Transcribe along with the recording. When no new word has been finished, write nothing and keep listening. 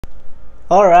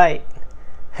All right,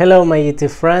 hello my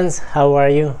YouTube friends, how are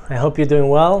you? I hope you're doing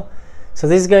well. So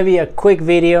this is going to be a quick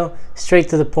video, straight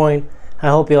to the point. I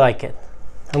hope you like it.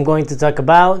 I'm going to talk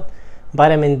about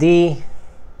vitamin D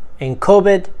and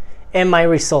COVID and my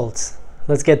results.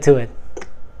 Let's get to it.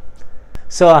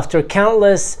 So after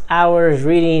countless hours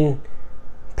reading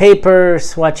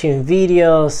papers, watching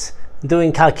videos,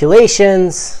 doing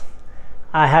calculations,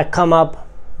 I had come up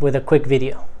with a quick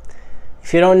video.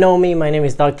 If you don't know me, my name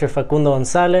is Dr.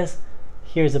 FacundoMD.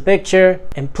 Here's a picture,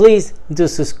 and please do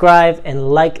subscribe and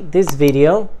like this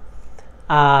video.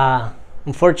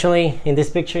 Unfortunately, in this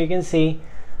picture you can see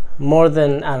more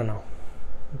than, I don't know,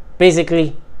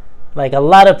 basically like a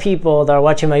lot of people that are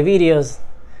watching my videos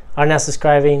are not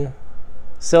subscribing.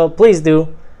 So please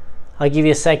do. I'll give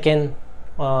you a second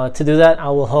to do that. I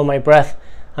will hold my breath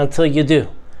until you do.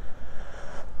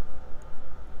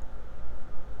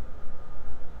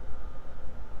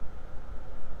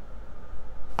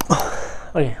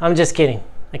 Okay, I'm just kidding.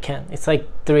 I can't. It's like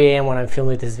 3 a.m. when I'm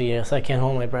filming this video, so I can't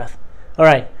hold my breath. All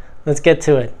right, let's get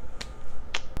to it.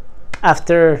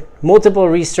 After multiple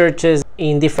researches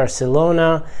in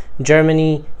Barcelona,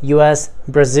 Germany, US,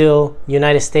 Brazil,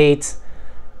 United States,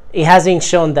 it has been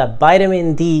shown that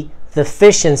vitamin D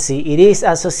deficiency, it is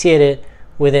associated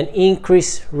with an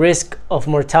increased risk of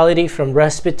mortality from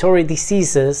respiratory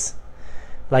diseases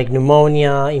like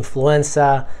pneumonia,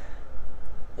 influenza,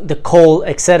 the cold,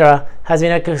 etc., has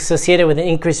been associated with an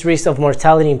increased risk of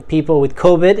mortality in people with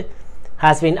COVID,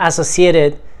 has been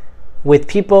associated with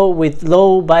people with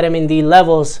low vitamin D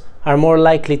levels are more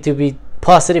likely to be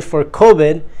positive for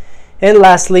COVID, and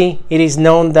lastly, it is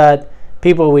known that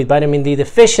people with vitamin D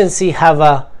deficiency have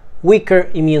a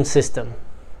weaker immune system.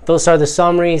 Those are the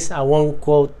summaries. I won't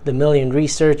quote the million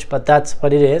research, but that's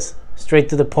what it is, straight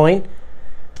to the point.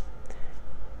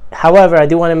 However, I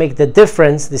do want to make the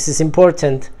difference. This is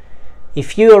important.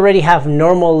 If you already have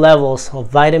normal levels of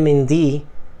vitamin D,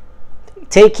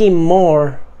 taking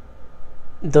more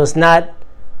does not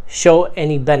show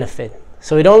any benefit.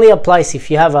 So it only applies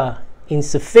if you have a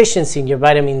insufficiency in your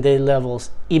vitamin D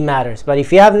levels, it matters. But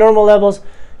if you have normal levels,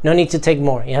 no need to take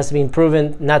more. It has been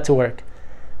proven not to work.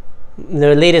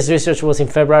 The latest research was in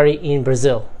February in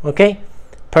Brazil. Okay,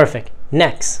 perfect.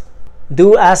 Next,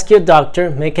 do ask your doctor,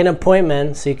 make an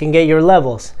appointment so you can get your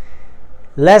levels.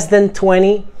 Less than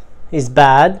 20 is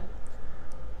bad,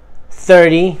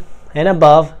 30 and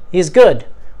above is good.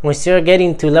 Once you're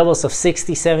getting to levels of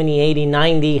 60, 70, 80,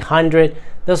 90, 100,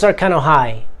 those are kind of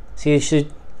high, so you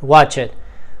should watch it.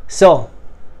 So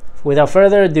without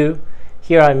further ado,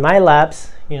 here are my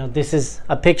labs. This is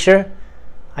a picture.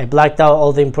 I blacked out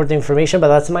all the important information, but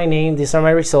that's my name. These are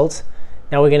my results.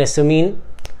 Now we're going to zoom in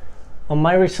on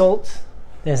my results,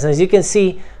 and as you can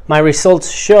see, my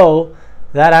results show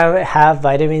that I have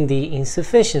vitamin D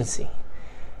insufficiency.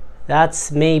 That's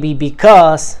maybe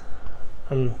because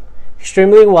I'm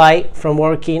extremely white from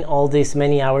working all these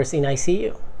many hours in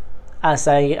ICU, as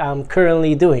I am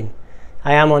currently doing.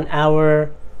 I am on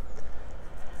hour,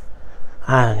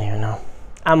 I don't even know,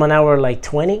 I'm on hour like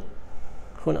 20,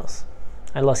 who knows,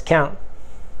 I lost count.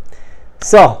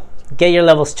 So get your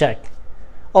levels checked.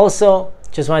 Also,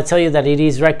 just want to tell you that it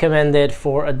is recommended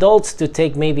for adults to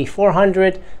take maybe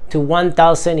 400 to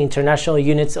 1,000 international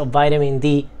units of vitamin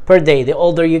D per day. The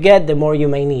older you get, the more you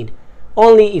may need.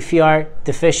 Only if you are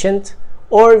deficient,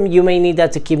 or you may need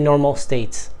that to keep normal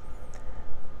states.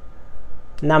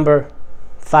 Number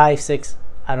 5, 6,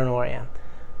 I don't know where I am.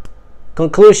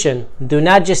 Conclusion, do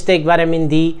not just take vitamin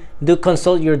D. Do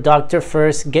consult your doctor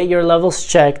first. Get your levels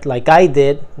checked like I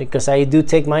did, because I do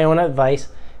take my own advice.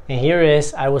 And here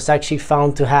is, I was actually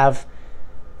found to have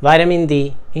vitamin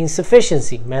D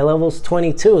insufficiency. My level's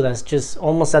 22, that's just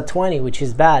almost at 20, which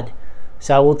is bad.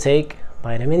 So I will take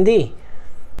vitamin D.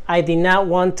 I did not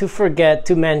want to forget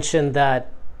to mention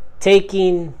that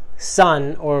taking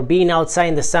sun or being outside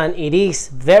in the sun, it is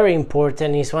very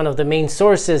important. It's one of the main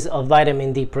sources of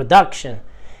vitamin D production.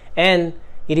 And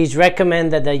it is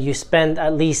recommended that you spend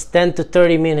at least 10 to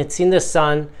 30 minutes in the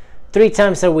sun 3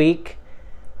 times a week.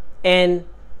 And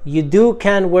you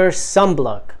can wear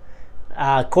sunblock.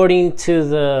 According to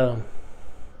the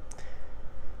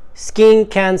Skin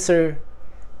Cancer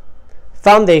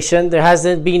Foundation, there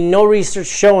hasn't been no research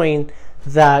showing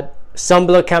that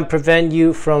sunblock can prevent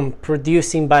you from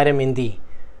producing vitamin D.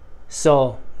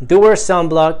 So do wear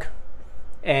sunblock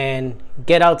and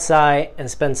get outside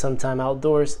and spend some time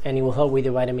outdoors, and it will help with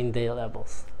your vitamin D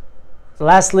levels.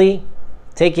 Lastly,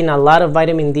 taking a lot of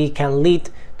vitamin D can lead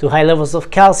to high levels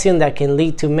of calcium that can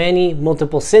lead to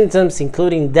multiple symptoms,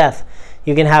 including death.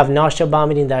 You can have nausea,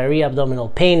 vomiting, diarrhea, abdominal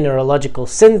pain, neurological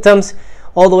symptoms,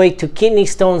 all the way to kidney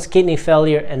stones, kidney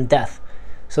failure, and death.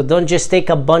 So don't just take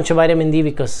a bunch of vitamin D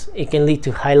because it can lead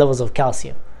to high levels of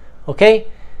calcium. Okay?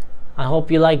 I hope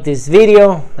you like this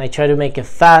video. I try to make it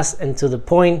fast and to the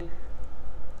point.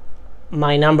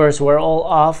 My numbers were all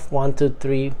off, 1, 2,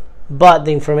 3, but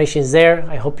the information is there.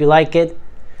 I hope you like it.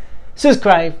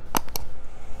 Subscribe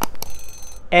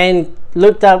and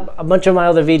looked up a bunch of my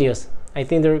other videos. I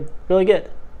think they're really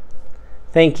good.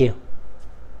 Thank you.